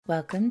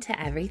Welcome to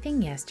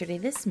Everything Yesterday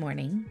This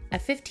Morning, a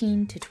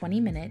 15 to 20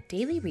 minute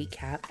daily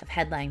recap of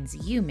headlines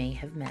you may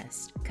have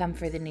missed. Come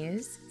for the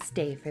news,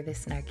 stay for the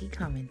snarky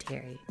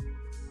commentary.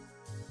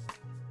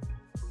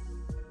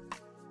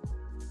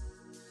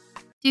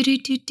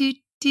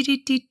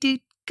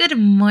 Good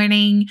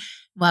morning.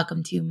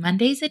 Welcome to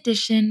Monday's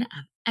edition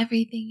of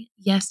Everything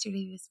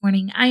Yesterday This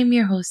Morning. I am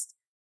your host,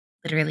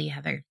 literally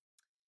Heather.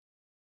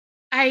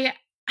 I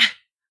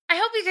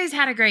hope you guys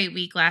had a great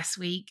week last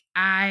week.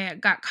 I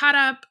got caught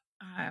up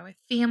with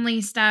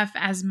family stuff.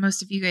 As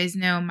most of you guys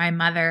know, my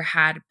mother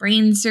had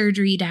brain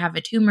surgery to have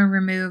a tumor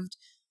removed.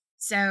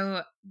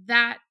 So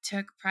that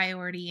took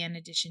priority in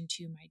addition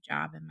to my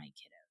job and my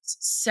kiddos.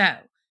 So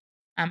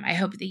I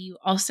hope that you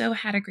also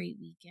had a great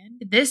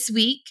weekend. This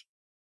week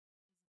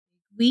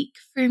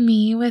for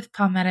me with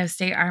Palmetto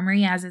State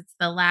Armory, as it's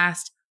the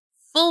last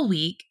full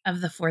week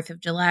of the 4th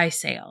of July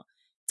sale.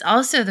 It's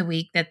also the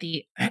week that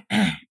the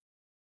 10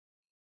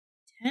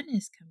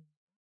 is coming.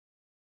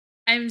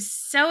 I'm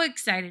so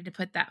excited to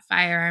put that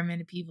firearm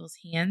into people's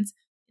hands.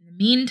 In the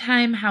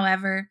meantime,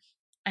 however,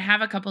 I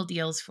have a couple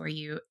deals for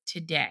you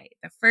today.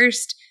 The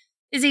first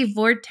is a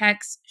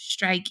Vortex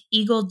Strike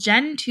Eagle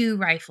Gen 2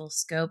 rifle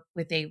scope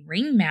with a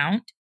ring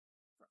mount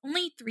for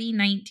only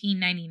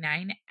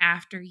 $319.99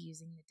 after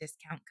using the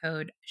discount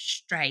code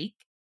STRIKE.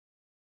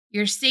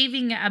 You're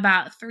saving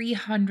about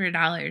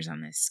 $300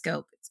 on this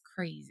scope. It's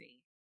crazy.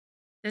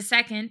 The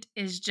second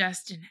is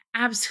just an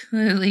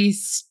absolutely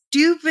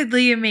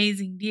stupidly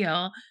amazing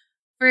deal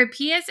for a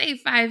PSA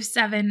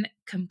 5.7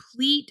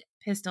 complete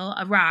pistol,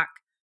 a rock,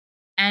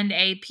 and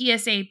a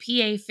PSA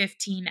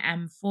PA-15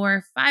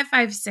 M4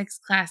 5.56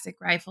 classic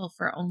rifle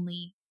for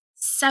only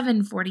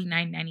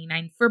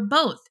 $749.99 for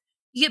both.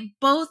 You get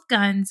both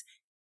guns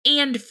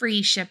and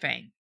free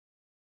shipping.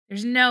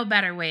 There's no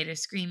better way to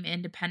scream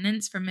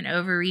independence from an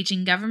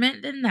overreaching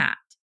government than that.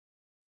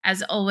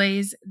 As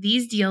always,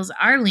 these deals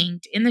are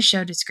linked in the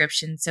show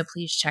description, so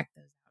please check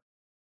those out.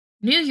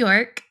 New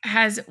York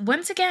has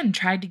once again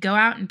tried to go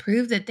out and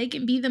prove that they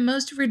can be the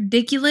most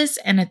ridiculous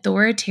and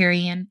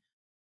authoritarian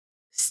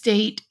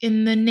state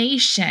in the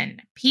nation.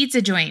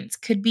 Pizza joints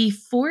could be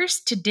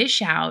forced to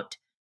dish out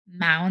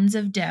mounds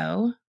of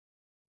dough,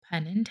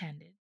 pun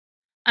intended,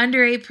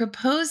 under a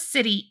proposed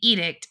city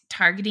edict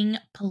targeting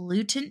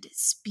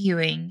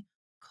pollutant-spewing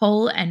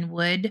coal and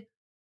wood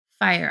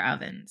fire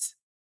ovens.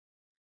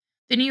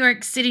 The New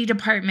York City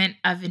Department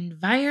of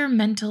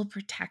Environmental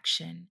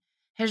Protection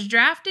has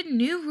drafted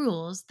new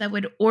rules that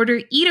would order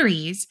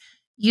eateries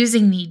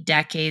using the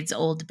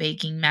decades-old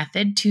baking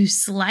method to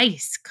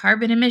slice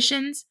carbon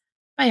emissions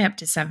by up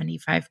to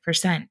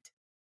 75%.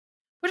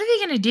 What are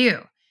they going to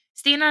do?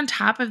 Stand on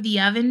top of the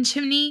oven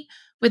chimney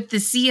with the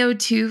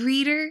CO2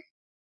 reader?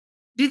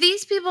 Do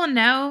these people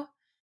know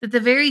that the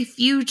very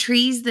few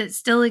trees that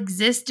still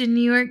exist in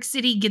New York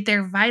City get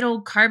their vital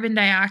carbon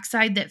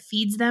dioxide that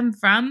feeds them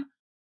from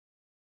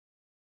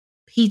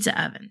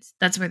pizza ovens?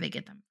 That's where they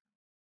get them.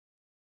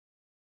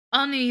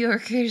 All New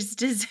Yorkers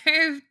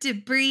deserve to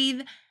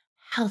breathe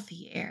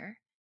healthy air,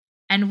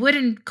 and wood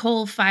and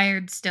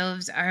coal-fired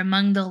stoves are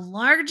among the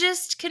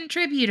largest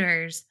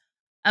contributors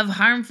of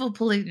harmful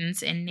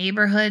pollutants in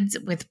neighborhoods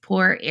with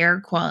poor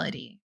air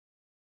quality.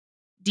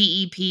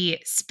 DEP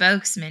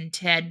spokesman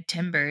Ted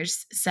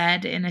Timbers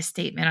said in a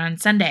statement on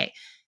Sunday,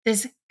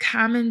 this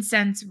common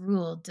sense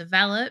rule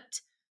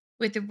developed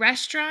with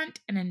restaurant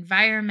and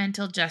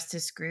environmental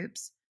justice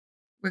groups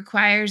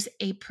requires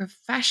a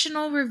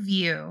professional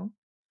review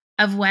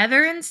of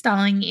whether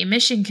installing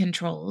emission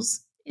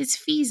controls is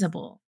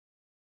feasible.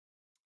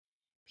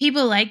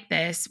 People like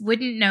this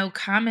wouldn't know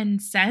common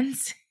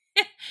sense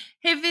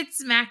if it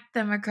smacked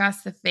them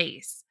across the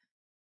face.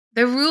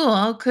 The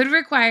rule could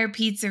require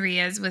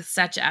pizzerias with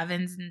such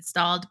ovens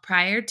installed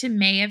prior to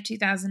May of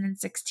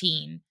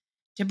 2016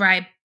 to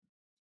buy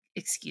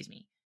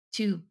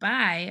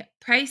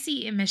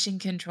pricey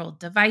emission-controlled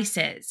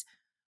devices,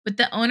 with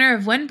the owner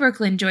of one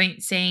Brooklyn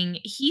joint saying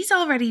he's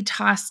already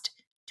tossed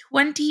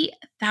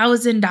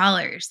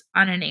 $20,000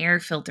 on an air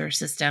filter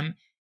system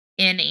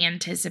in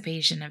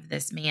anticipation of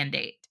this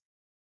mandate.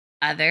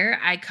 Other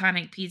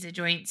iconic pizza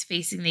joints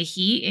facing the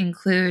heat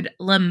include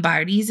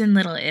Lombardi's in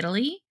Little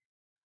Italy,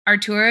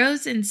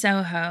 Arturo's in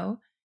Soho,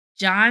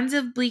 John's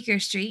of Bleecker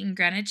Street in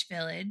Greenwich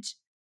Village,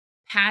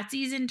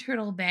 Patsy's in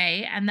Turtle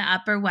Bay and the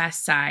Upper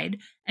West Side,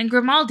 and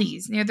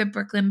Grimaldi's near the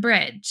Brooklyn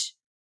Bridge.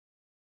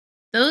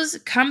 Those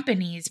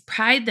companies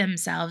pride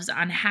themselves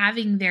on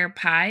having their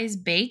pies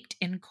baked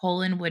in coal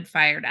and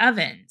wood-fired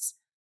ovens.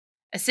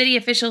 A city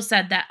official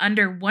said that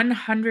under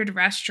 100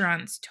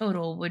 restaurants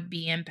total would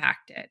be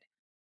impacted.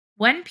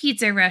 One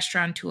pizza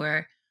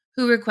restaurateur,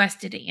 who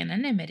requested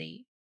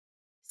anonymity,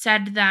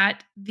 said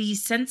that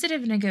these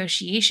sensitive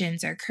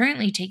negotiations are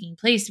currently taking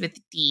place with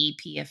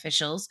DEP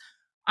officials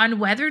on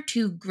whether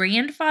to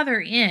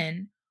grandfather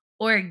in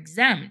or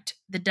exempt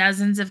the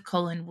dozens of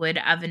coal and wood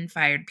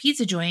oven-fired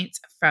pizza joints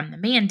from the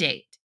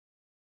mandate.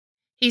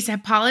 He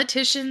said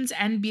politicians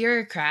and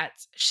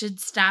bureaucrats should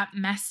stop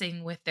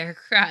messing with their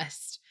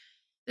crust.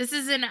 This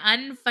is an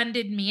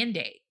unfunded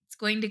mandate. It's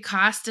going to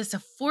cost us a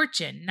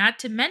fortune, not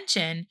to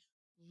mention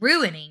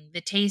ruining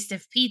the taste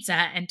of pizza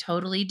and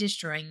totally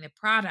destroying the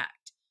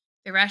product.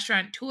 The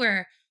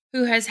restaurateur,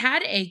 who has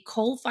had a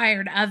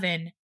coal-fired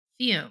oven,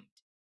 fumed.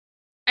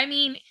 I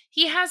mean,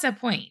 he has a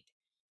point.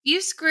 You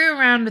screw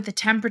around with the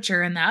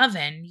temperature in the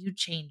oven, you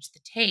change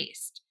the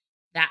taste.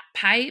 That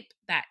pipe,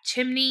 that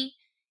chimney,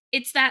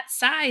 it's that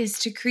size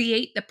to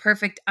create the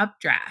perfect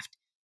updraft.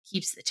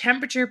 Keeps the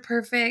temperature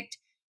perfect.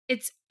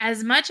 It's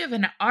as much of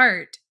an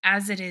art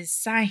as it is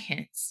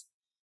science.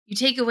 You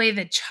take away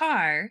the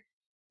char,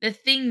 the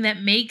thing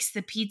that makes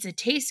the pizza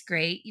taste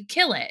great, you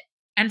kill it.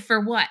 And for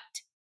what?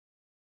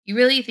 You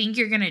really think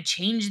you're going to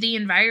change the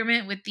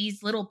environment with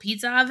these little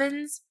pizza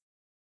ovens?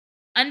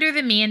 Under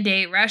the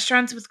mandate,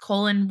 restaurants with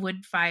coal and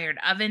wood-fired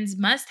ovens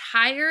must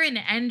hire an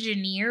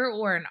engineer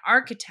or an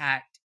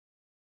architect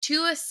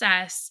to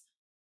assess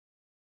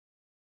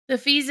the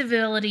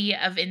feasibility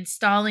of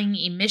installing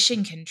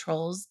emission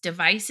controls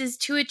devices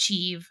to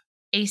achieve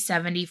a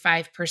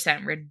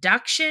 75%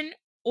 reduction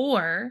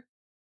a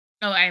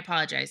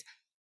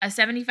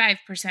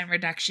 75%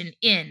 reduction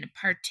in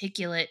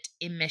particulate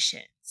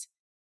emissions.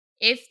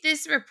 If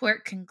this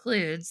report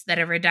concludes that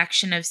a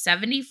reduction of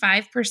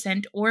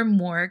 75% or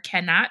more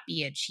cannot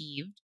be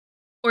achieved,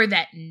 or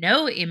that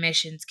no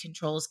emissions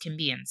controls can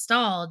be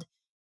installed,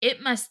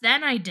 it must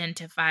then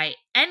identify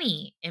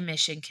any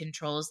emission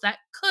controls that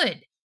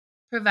could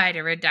provide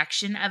a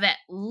reduction of at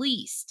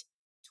least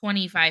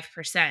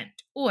 25%,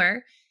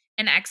 or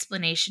an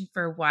explanation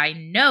for why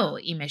no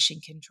emission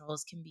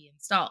controls can be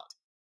installed.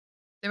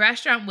 The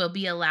restaurant will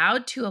be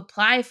allowed to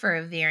apply for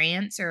a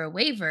variance or a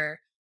waiver,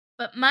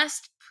 but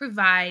must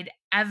provide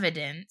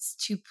evidence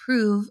to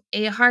prove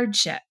a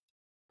hardship.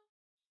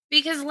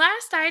 Because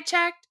last I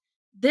checked,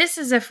 this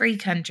is a free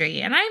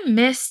country, and I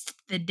missed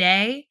the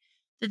day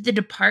that the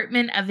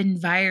Department of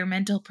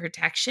Environmental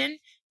Protection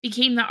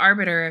became the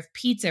arbiter of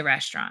pizza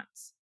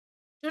restaurants.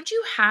 Don't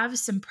you have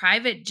some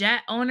private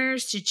jet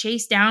owners to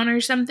chase down or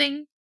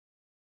something?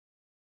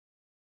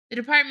 The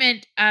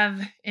Department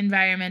of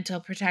Environmental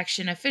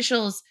Protection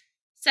officials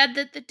said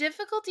that the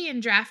difficulty in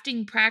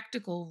drafting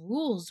practical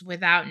rules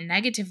without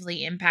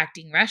negatively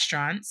impacting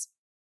restaurants,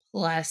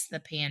 plus the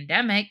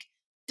pandemic,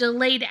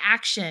 delayed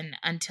action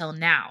until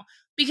now.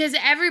 Because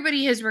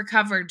everybody has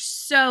recovered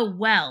so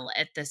well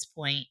at this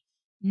point,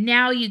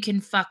 now you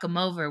can fuck them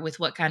over with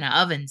what kind of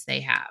ovens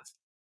they have.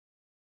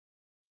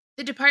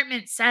 The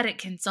department said it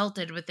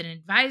consulted with an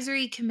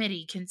advisory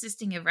committee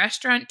consisting of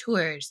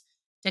restaurateurs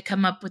to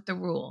come up with the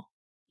rule.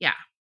 Yeah,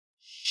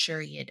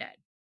 sure you did.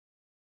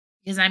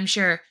 Because I'm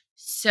sure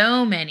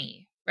so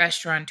many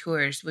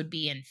restaurateurs would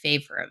be in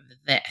favor of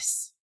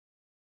this.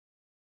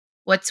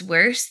 What's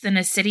worse than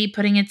a city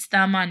putting its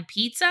thumb on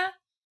pizza?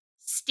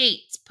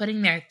 States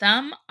putting their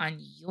thumb on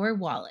your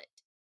wallet.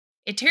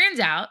 It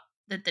turns out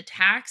that the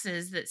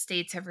taxes that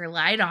states have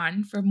relied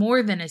on for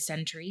more than a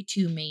century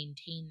to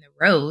maintain the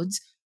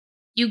roads,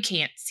 you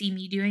can't see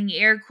me doing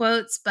air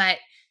quotes, but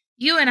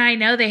you and I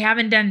know they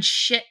haven't done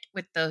shit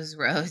with those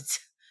roads,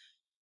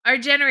 are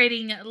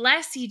generating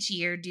less each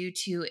year due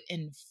to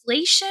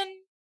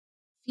inflation,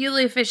 fuel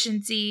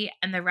efficiency,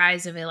 and the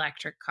rise of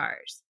electric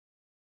cars.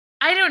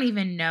 I don't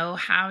even know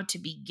how to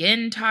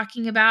begin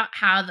talking about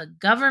how the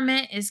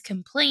government is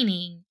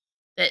complaining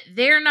that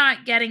they're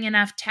not getting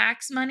enough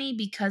tax money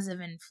because of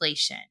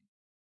inflation.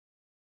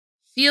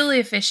 Fuel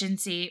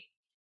efficiency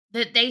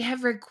that they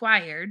have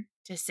required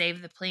to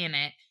save the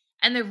planet,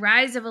 and the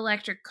rise of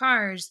electric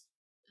cars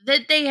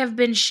that they have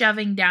been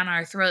shoving down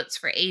our throats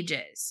for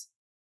ages.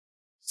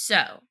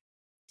 So,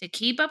 to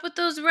keep up with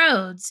those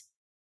roads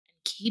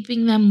and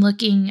keeping them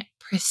looking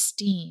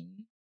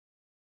pristine,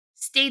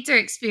 states are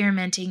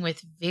experimenting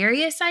with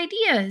various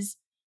ideas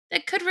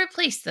that could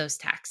replace those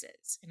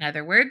taxes. In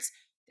other words,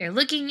 they're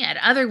looking at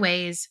other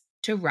ways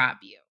to rob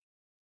you.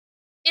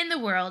 In the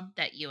world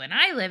that you and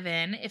I live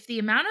in, if the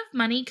amount of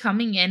money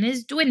coming in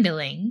is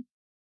dwindling,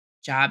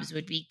 jobs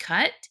would be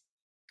cut,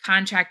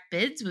 contract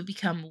bids would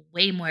become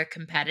way more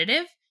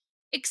competitive,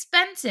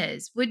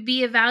 expenses would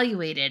be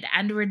evaluated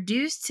and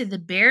reduced to the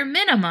bare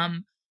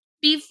minimum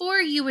before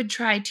you would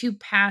try to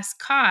pass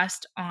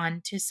cost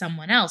on to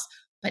someone else,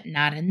 but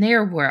not in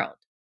their world.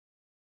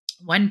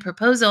 One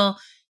proposal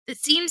that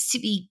seems to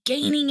be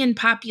gaining in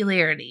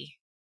popularity,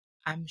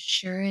 I'm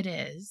sure it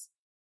is,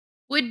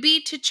 would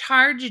be to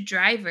charge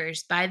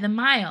drivers by the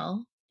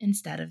mile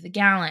instead of the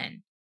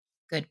gallon.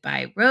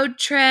 Goodbye road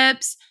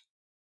trips.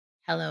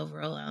 Hello,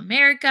 rural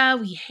America.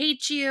 We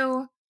hate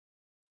you.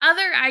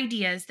 Other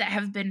ideas that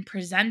have been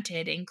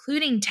presented,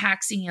 including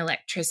taxing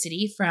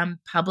electricity from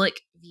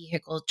public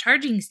vehicle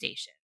charging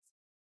stations.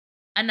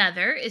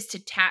 Another is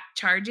to tack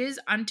charges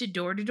onto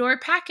door-to-door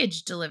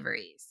package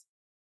deliveries.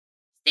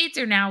 States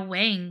are now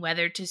weighing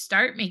whether to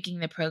start making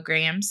the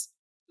programs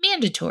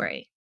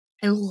mandatory.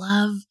 I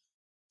love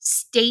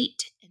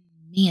state and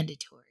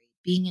mandatory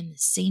being in the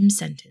same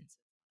sentence.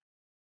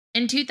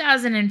 In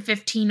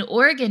 2015,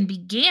 Oregon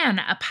began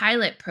a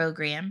pilot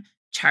program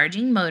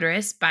charging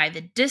motorists by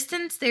the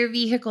distance their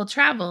vehicle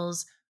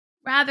travels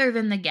rather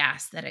than the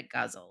gas that it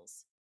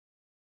guzzles.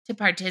 To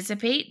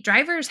participate,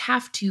 drivers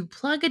have to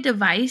plug a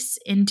device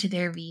into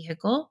their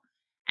vehicle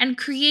and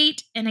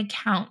create an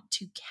account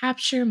to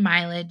capture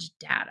mileage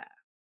data.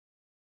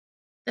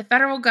 The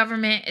federal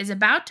government is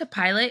about to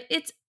pilot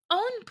its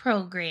own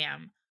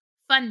program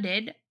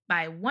funded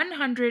by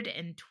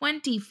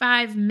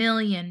 $125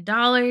 million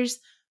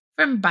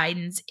from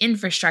Biden's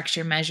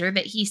infrastructure measure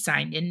that he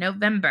signed in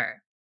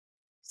November.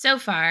 So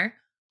far,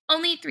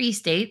 only 3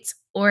 states,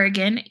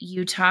 Oregon,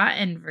 Utah,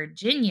 and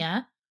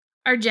Virginia,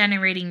 are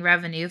generating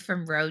revenue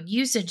from road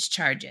usage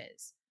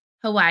charges.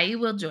 Hawaii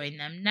will join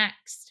them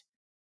next.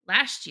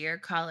 Last year,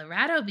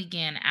 Colorado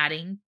began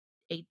adding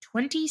a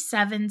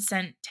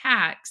 27-cent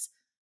tax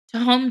to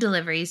home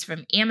deliveries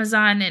from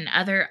Amazon and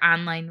other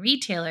online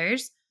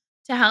retailers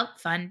to help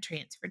fund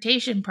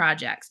transportation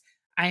projects.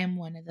 I am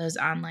one of those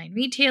online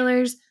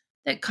retailers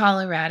that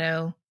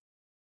Colorado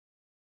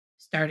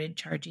started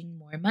charging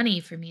more money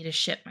for me to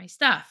ship my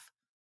stuff.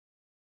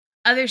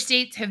 Other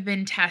states have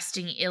been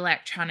testing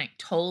electronic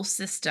toll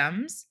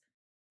systems.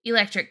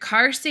 Electric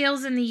car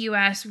sales in the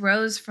U.S.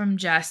 rose from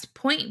just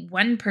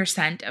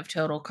 0.1% of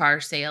total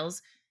car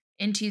sales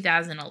in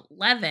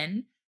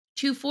 2011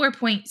 to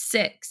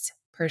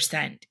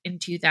 4.6% in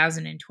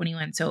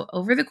 2021. So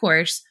over the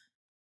course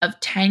of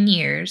 10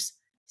 years,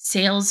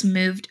 sales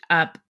moved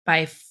up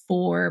by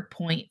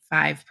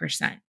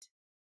 4.5%.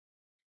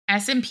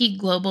 S&P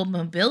Global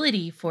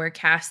Mobility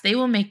forecasts they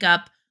will make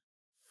up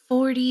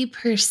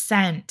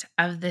 40%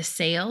 of the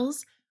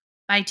sales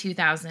by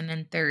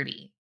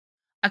 2030.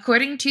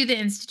 According to the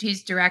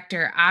Institute's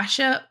director,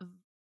 Asha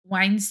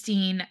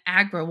Weinstein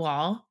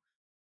Agrawal,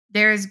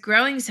 there is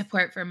growing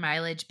support for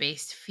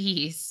mileage-based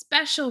fees,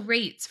 special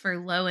rates for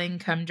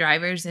low-income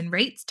drivers, and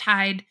rates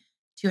tied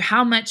to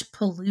how much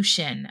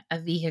pollution a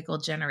vehicle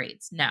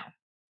generates. No.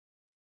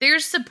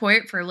 There's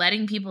support for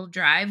letting people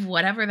drive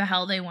whatever the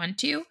hell they want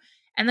to,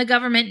 and the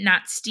government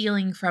not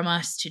stealing from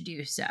us to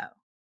do so.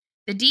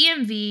 The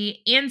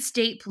DMV and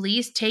state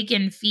police take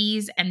in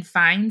fees and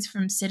fines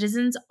from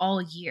citizens all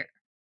year.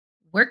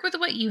 Work with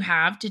what you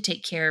have to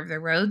take care of the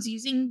roads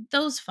using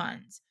those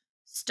funds.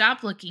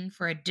 Stop looking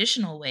for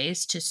additional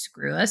ways to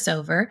screw us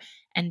over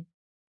and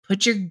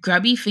put your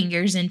grubby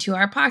fingers into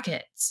our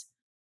pockets.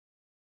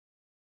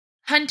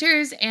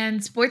 Hunters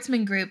and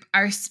Sportsman Group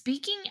are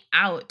speaking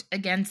out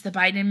against the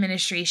Biden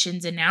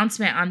administration's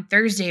announcement on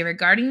Thursday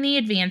regarding the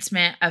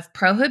advancement of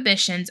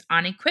prohibitions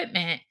on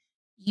equipment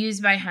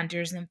used by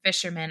hunters and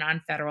fishermen on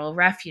federal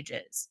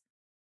refuges.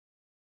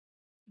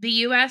 The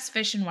U.S.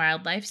 Fish and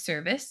Wildlife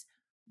Service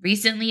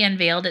recently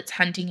unveiled its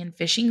hunting and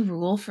fishing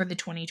rule for the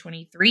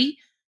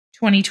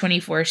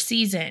 2023-2024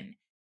 season.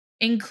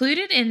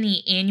 Included in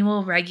the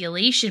annual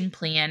regulation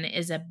plan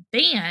is a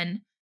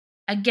ban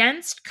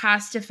against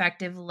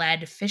cost-effective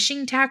lead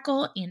fishing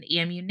tackle and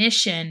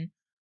ammunition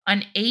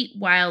on 8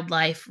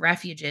 wildlife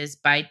refuges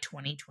by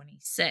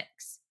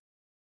 2026.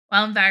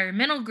 While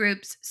environmental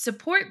groups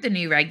support the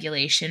new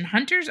regulation,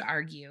 hunters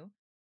argue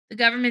the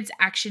government's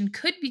action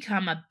could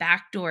become a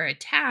backdoor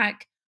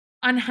attack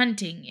on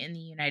hunting in the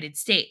United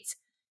States.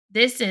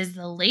 This is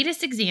the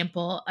latest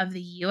example of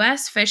the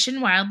U.S. Fish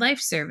and Wildlife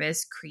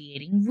Service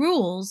creating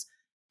rules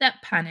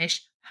that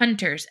punish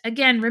hunters.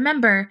 Again,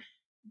 remember,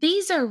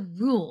 these are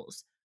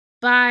rules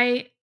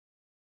by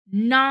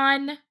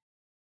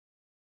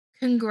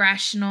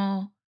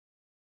non-congressional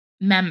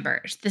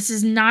members. This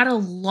is not a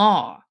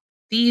law.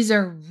 These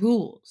are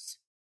rules.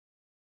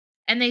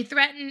 And they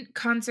threaten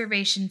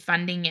conservation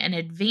funding and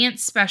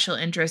advance special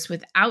interests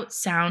without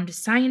sound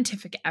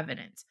scientific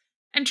evidence.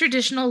 And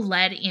traditional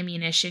lead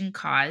ammunition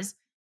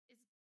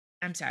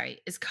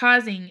is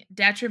causing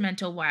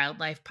detrimental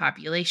wildlife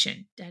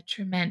population.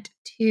 Detriment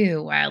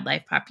to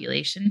wildlife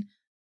population.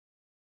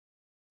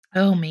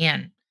 Oh,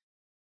 man.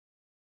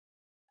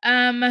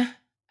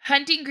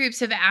 Hunting groups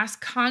have asked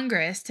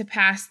Congress to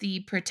pass the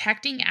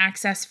Protecting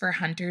Access for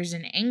Hunters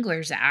and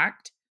Anglers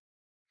Act,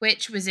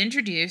 which was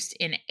introduced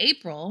in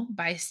April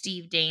by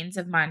Steve Daines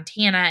of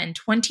Montana and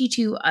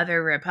 22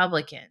 other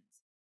Republicans.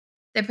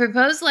 The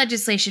proposed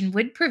legislation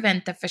would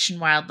prevent the Fish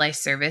and Wildlife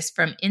Service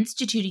from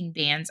instituting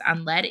bans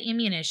on lead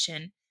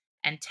ammunition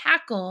and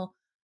tackle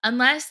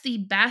unless the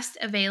best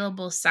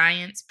available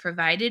science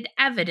provided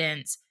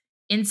evidence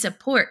in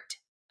support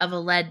of a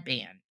lead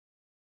ban.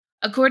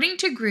 According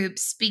to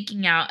groups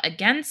speaking out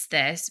against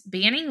this,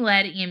 banning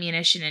lead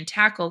ammunition and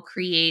tackle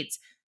creates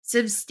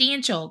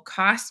substantial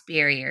cost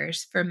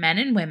barriers for men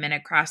and women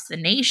across the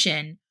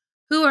nation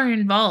who are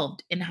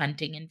involved in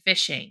hunting and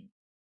fishing.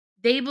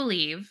 They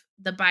believe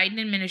the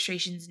Biden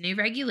administration's new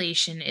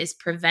regulation is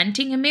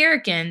preventing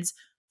Americans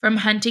from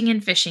hunting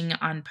and fishing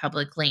on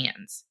public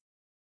lands,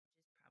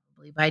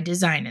 probably by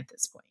design at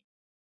this point.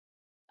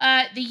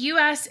 The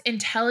U.S.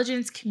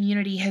 intelligence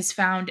community has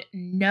found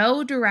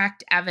no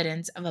direct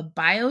evidence of a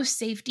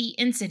biosafety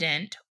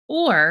incident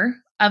or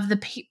of the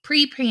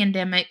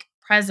pre-pandemic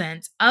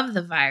presence of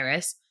the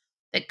virus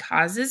that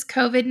causes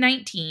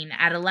COVID-19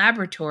 at a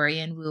laboratory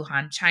in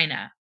Wuhan,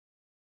 China,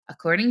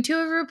 according to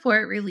a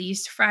report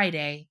released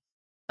Friday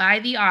by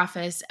the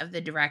Office of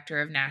the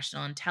Director of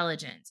National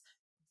Intelligence.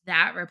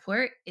 That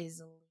report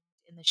is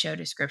linked in the show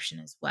description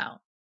as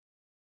well.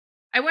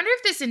 I wonder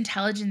if this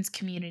intelligence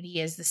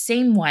community is the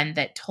same one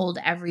that told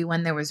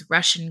everyone there was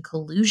Russian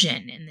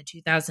collusion in the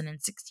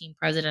 2016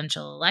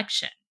 presidential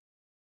election.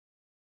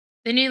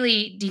 The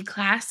newly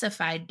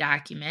declassified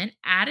document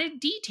added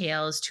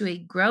details to a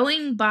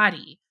growing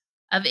body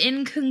of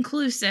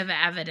inconclusive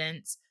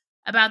evidence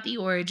about the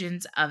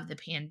origins of the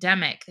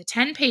pandemic. The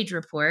 10-page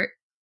report,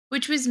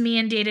 which was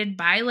mandated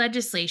by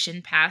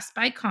legislation passed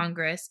by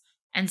Congress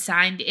and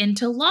signed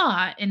into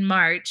law in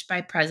March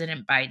by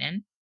President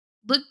Biden,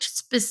 looked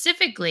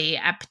specifically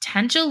at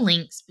potential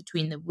links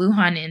between the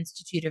Wuhan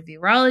Institute of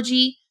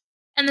Virology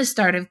and the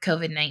start of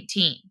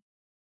COVID-19,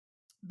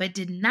 but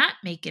did not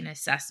make an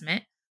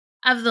assessment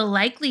of the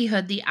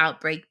likelihood the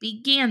outbreak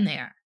began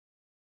there.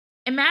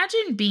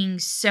 Imagine being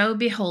so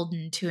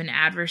beholden to an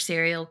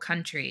adversarial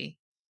country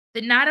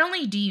that not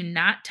only do you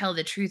not tell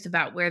the truth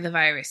about where the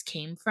virus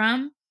came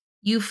from,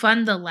 you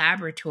fund the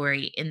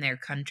laboratory in their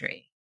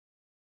country.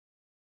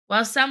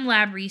 While some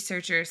lab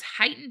researchers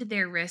heightened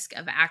their risk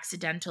of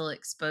accidental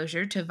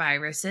exposure to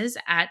viruses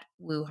at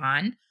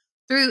Wuhan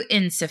through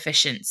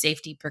insufficient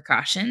safety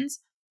precautions,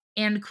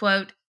 and,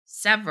 quote,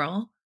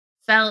 several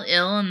fell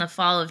ill in the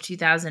fall of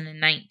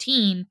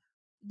 2019,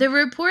 the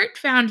report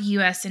found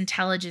U.S.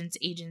 intelligence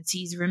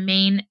agencies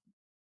remain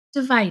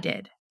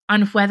divided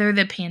on whether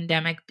the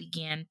pandemic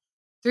began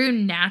through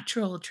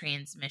natural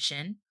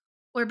transmission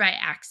or by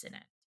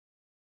accident.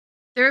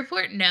 The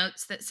report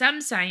notes that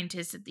some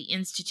scientists at the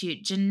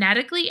Institute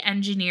genetically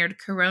engineered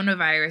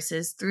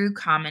coronaviruses through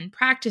common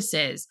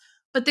practices,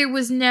 but there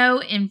was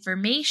no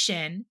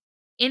information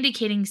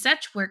indicating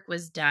such work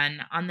was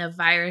done on the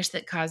virus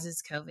that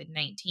causes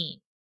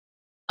COVID-19.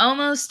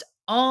 Almost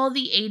all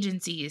the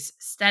agencies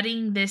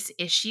studying this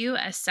issue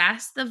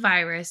assessed the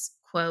virus,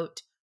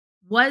 quote,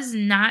 was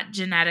not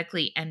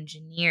genetically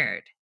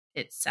engineered,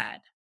 it said.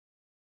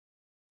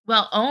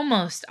 Well,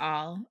 almost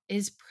all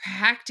is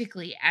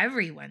practically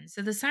everyone,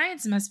 so the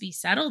science must be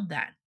settled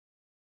then.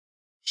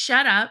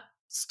 Shut up.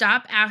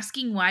 Stop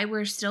asking why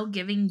we're still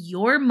giving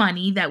your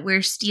money that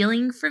we're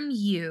stealing from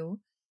you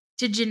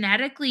to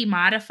genetically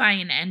modify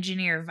and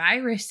engineer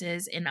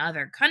viruses in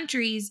other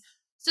countries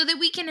so that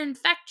we can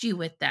infect you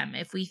with them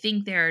if we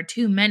think there are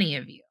too many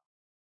of you.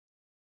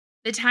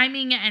 The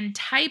timing and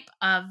type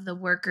of the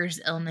workers'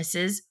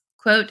 illnesses,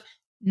 quote,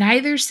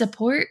 neither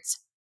supports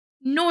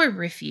nor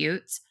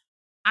refutes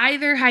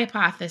either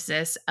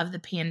hypothesis of the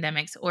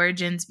pandemic's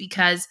origins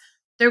because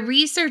the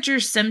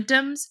researchers'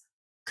 symptoms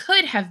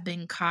could have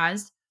been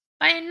caused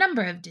by a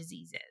number of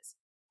diseases,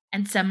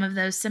 and some of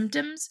those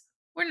symptoms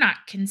were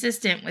not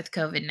consistent with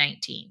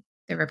COVID-19,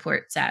 the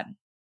report said.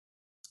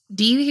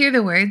 Do you hear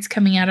the words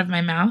coming out of my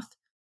mouth?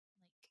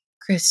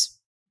 Like Chris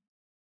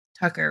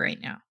Tucker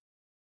right now.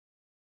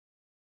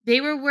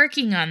 They were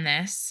working on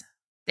this.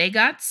 They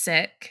got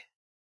sick.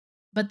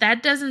 But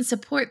that doesn't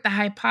support the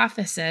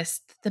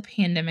hypothesis that the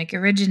pandemic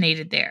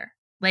originated there.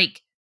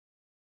 Like,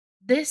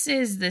 this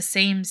is the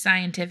same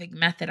scientific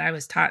method I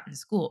was taught in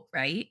school,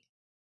 right?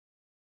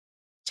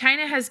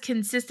 China has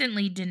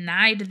consistently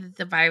denied that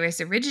the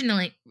virus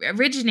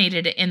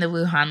originated in the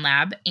Wuhan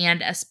lab,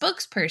 and a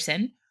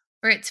spokesperson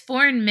for its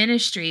foreign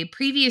ministry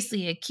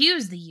previously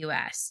accused the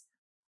U.S.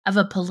 of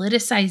a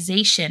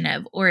politicization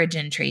of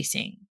origin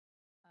tracing.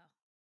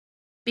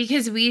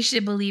 Because we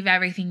should believe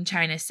everything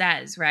China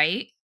says,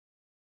 right?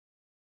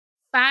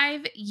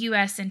 5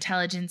 U.S.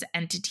 intelligence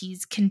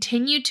entities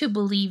continue to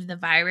believe the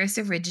virus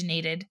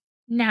originated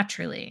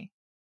naturally.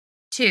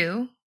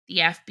 2, the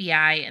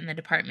FBI and the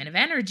Department of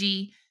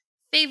Energy,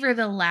 favor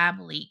the lab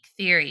leak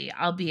theory,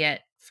 albeit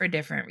for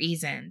different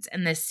reasons.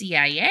 And the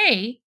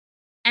CIA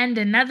and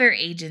another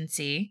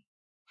agency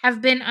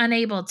have been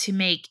unable to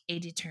make a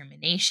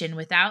determination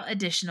without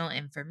additional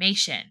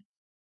information.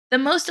 The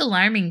most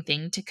alarming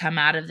thing to come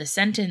out of the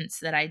sentence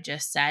that I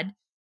just said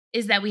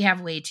is that we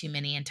have way too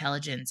many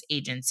intelligence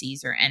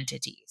agencies or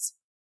entities.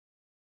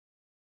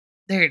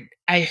 I'm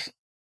going to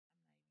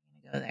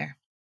go there.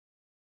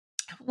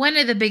 One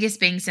of the biggest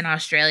banks in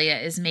Australia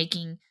is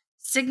making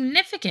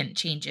significant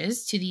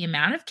changes to the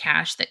amount of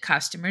cash that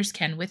customers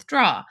can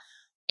withdraw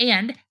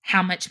and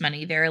how much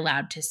money they're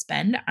allowed to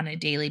spend on a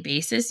daily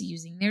basis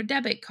using their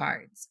debit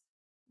cards.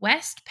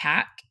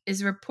 Westpac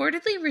is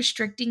reportedly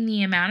restricting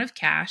the amount of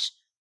cash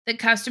that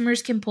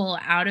customers can pull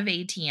out of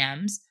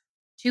ATMs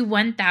to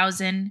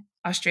 1,000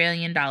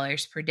 Australian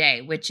dollars per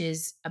day, which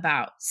is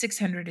about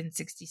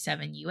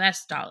 667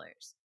 US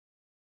dollars.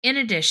 In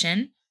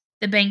addition,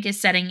 the bank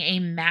is setting a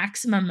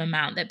maximum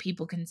amount that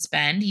people can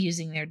spend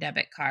using their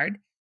debit card.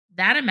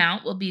 That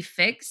amount will be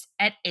fixed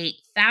at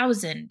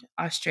 8,000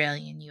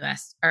 Australian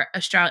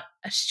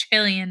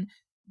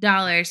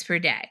dollars per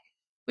day,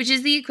 which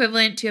is the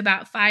equivalent to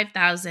about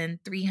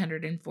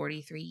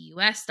 5,343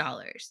 US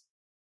dollars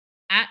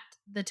at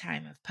the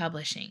time of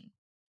publishing.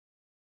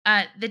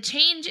 The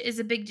change is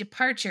a big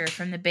departure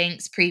from the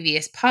bank's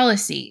previous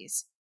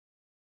policies.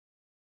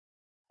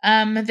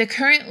 The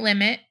current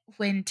limit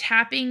when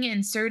tapping,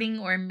 inserting,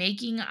 or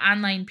making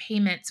online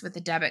payments with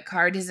a debit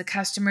card is a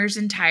customer's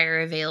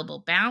entire available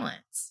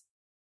balance.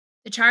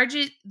 The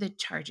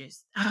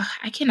charges. Ugh,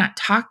 I cannot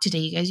talk today,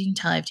 you guys. You can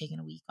tell I've taken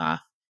a week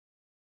off.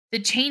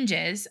 The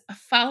changes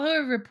follow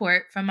a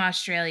report from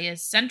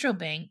Australia's central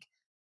bank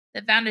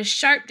that found a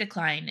sharp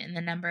decline in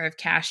the number of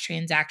cash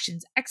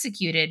transactions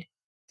executed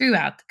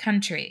throughout the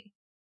country.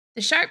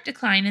 The sharp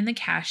decline in the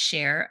cash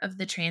share of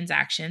the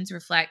transactions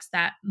reflects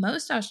that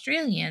most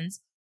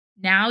Australians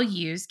now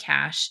use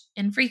cash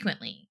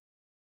infrequently.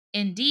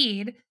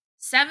 Indeed,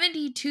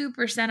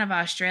 72% of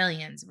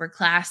Australians were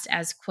classed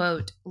as,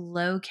 quote,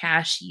 low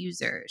cash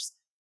users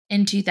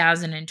in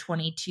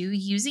 2022,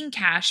 using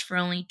cash for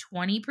only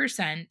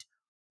 20%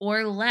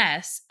 or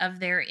less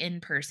of their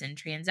in person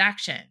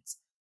transactions,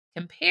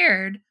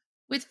 compared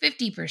with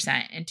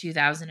 50% in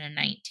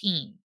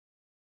 2019.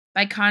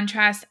 By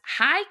contrast,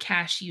 high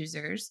cash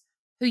users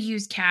who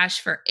use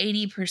cash for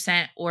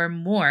 80% or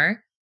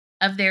more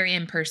of their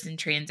in person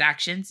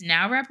transactions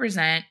now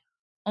represent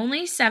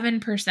only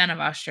 7% of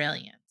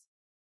Australians,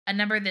 a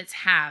number that's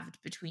halved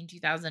between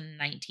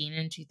 2019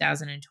 and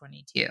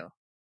 2022.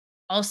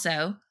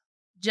 Also,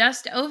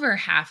 just over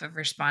half of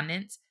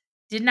respondents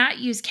did not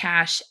use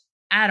cash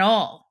at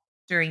all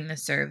during the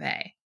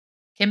survey,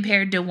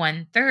 compared to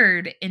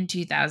 1/3 in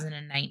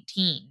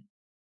 2019.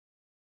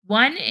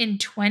 1 in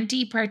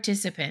 20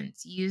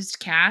 participants used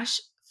cash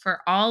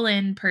for all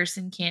in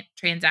person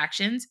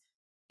transactions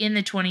in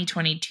the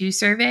 2022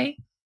 survey,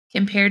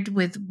 compared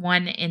with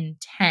 1 in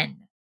 10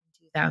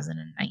 in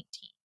 2019.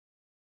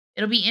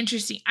 It'll be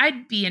interesting.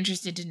 I'd be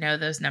interested to know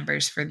those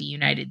numbers for the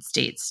United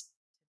States,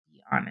 to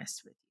be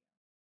honest with you.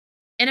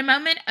 In a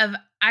moment of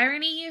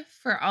irony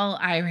for all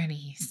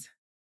ironies,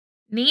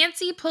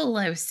 Nancy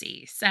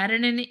Pelosi said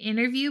in an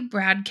interview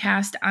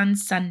broadcast on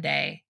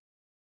Sunday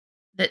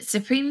that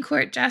Supreme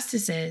Court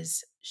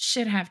justices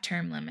should have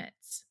term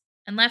limits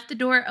and left the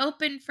door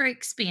open for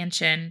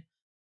expansion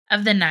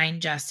of the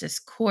 9-justice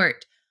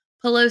court.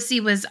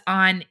 Pelosi was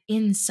on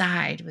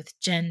Inside with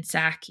Jen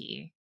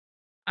Psaki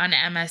on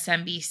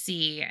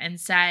MSNBC and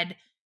said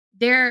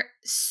there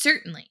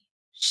certainly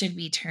should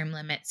be term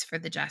limits for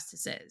the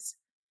justices.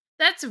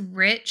 That's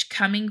rich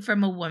coming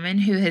from a woman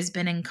who has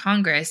been in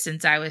Congress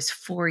since I was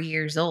 4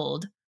 years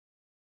old.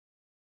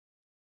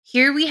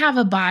 Here we have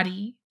a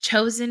body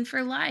chosen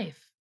for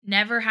life,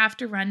 never have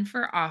to run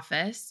for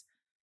office,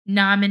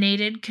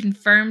 nominated,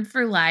 confirmed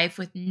for life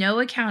with no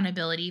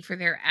accountability for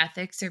their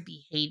ethics or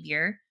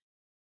behavior.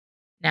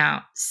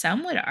 Now,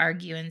 some would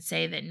argue and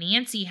say that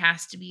Nancy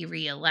has to be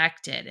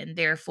reelected and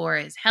therefore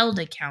is held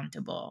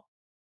accountable.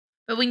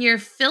 But when you're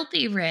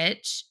filthy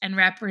rich and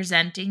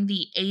representing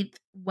the 8th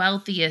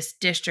wealthiest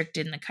district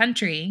in the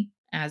country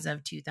as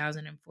of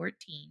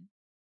 2014,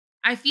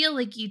 I feel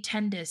like you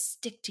tend to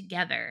stick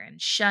together and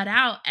shut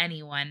out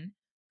anyone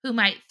who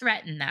might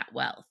threaten that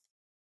wealth.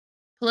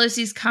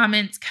 Pelosi's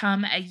comments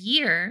come a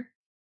year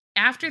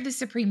after the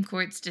Supreme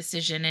Court's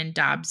decision in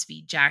Dobbs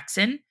v.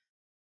 Jackson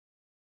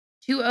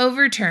to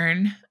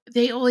overturn,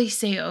 they always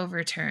say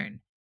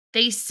overturn.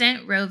 They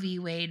sent Roe v.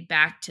 Wade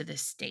back to the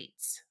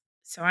states.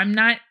 So I'm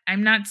not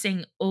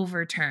saying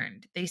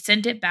overturned. They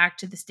sent it back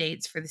to the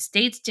states for the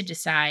states to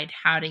decide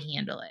how to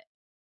handle it.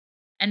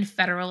 And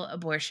federal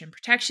abortion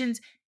protections,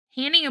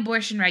 handing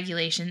abortion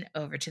regulation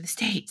over to the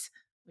states,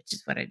 which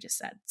is what I just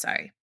said.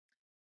 Sorry.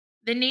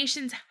 The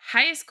nation's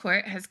highest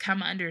court has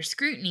come under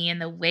scrutiny in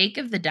the wake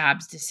of the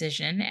Dobbs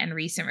decision and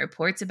recent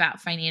reports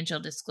about financial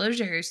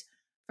disclosures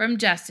from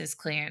Justice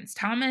Clarence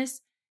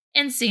Thomas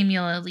and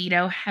Samuel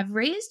Alito have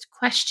raised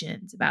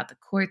questions about the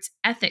court's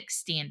ethics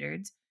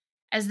standards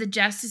as the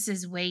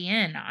justices weigh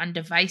in on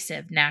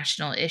divisive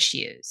national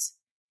issues.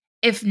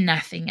 If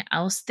nothing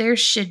else, there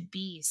should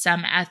be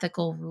some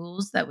ethical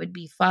rules that would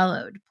be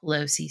followed,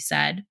 Pelosi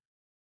said.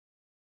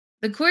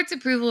 The court's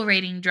approval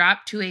rating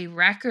dropped to a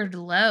record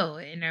low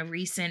in a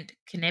recent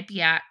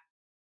Quinnipiac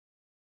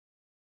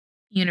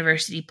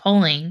University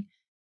polling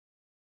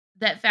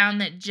that found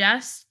that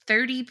just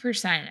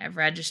 30% of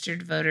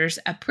registered voters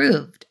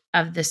approved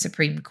of the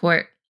Supreme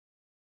Court.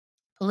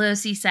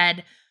 Pelosi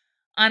said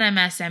on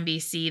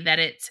MSNBC that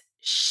it's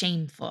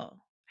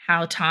shameful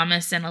how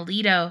Thomas and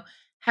Alito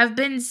have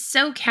been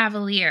so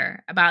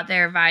cavalier about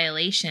their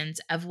violations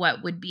of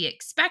what would be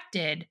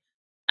expected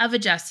of a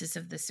justice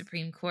of the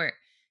Supreme Court.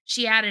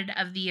 She added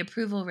of the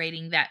approval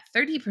rating that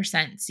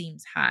 30%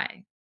 seems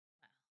high.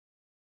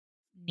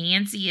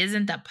 Nancy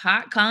isn't the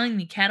pot calling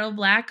the kettle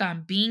black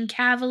on being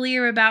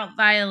cavalier about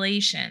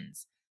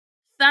violations,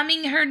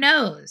 thumbing her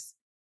nose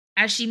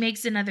as she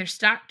makes another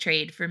stock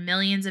trade for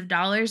millions of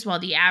dollars while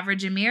the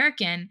average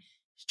American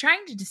is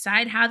trying to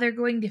decide how they're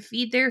going to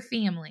feed their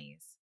families.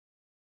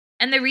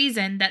 And the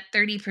reason that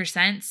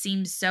 30%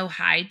 seems so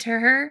high to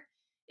her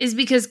is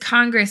because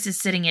Congress is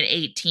sitting at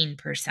 18%.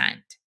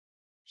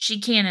 She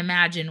can't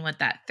imagine what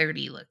that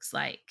 30 looks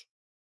like.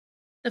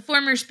 The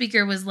former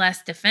speaker was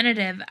less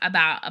definitive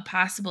about a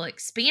possible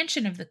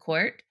expansion of the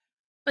court,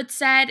 but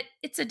said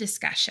it's a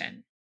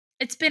discussion.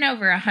 It's been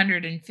over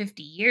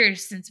 150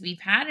 years since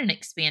we've had an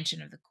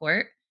expansion of the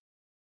court.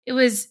 It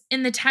was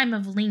in the time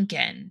of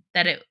Lincoln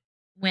that it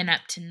went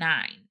up to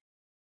 9.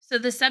 So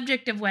the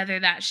subject of whether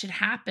that should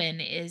happen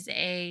is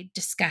a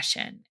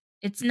discussion.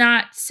 It's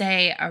not,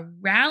 say, a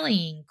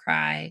rallying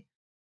cry,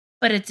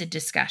 but it's a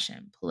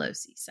discussion,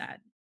 Pelosi said.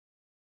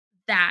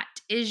 That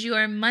is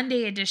your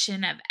Monday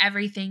edition of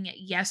Everything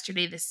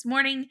Yesterday This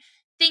Morning.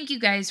 Thank you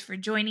guys for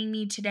joining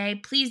me today.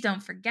 Please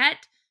don't forget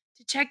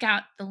to check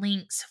out the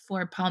links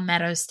for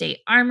Palmetto State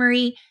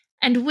Armory.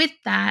 And with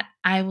that,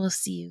 I will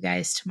see you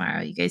guys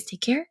tomorrow. You guys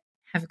take care.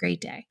 Have a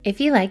great day. If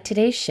you like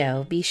today's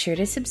show, be sure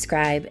to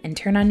subscribe and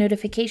turn on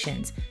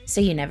notifications so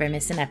you never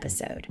miss an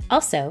episode.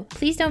 Also,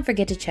 please don't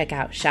forget to check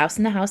out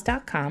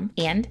shouseinthehouse.com,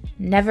 and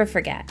never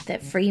forget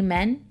that free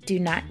men do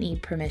not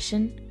need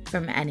permission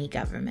from any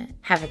government.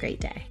 Have a great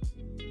day.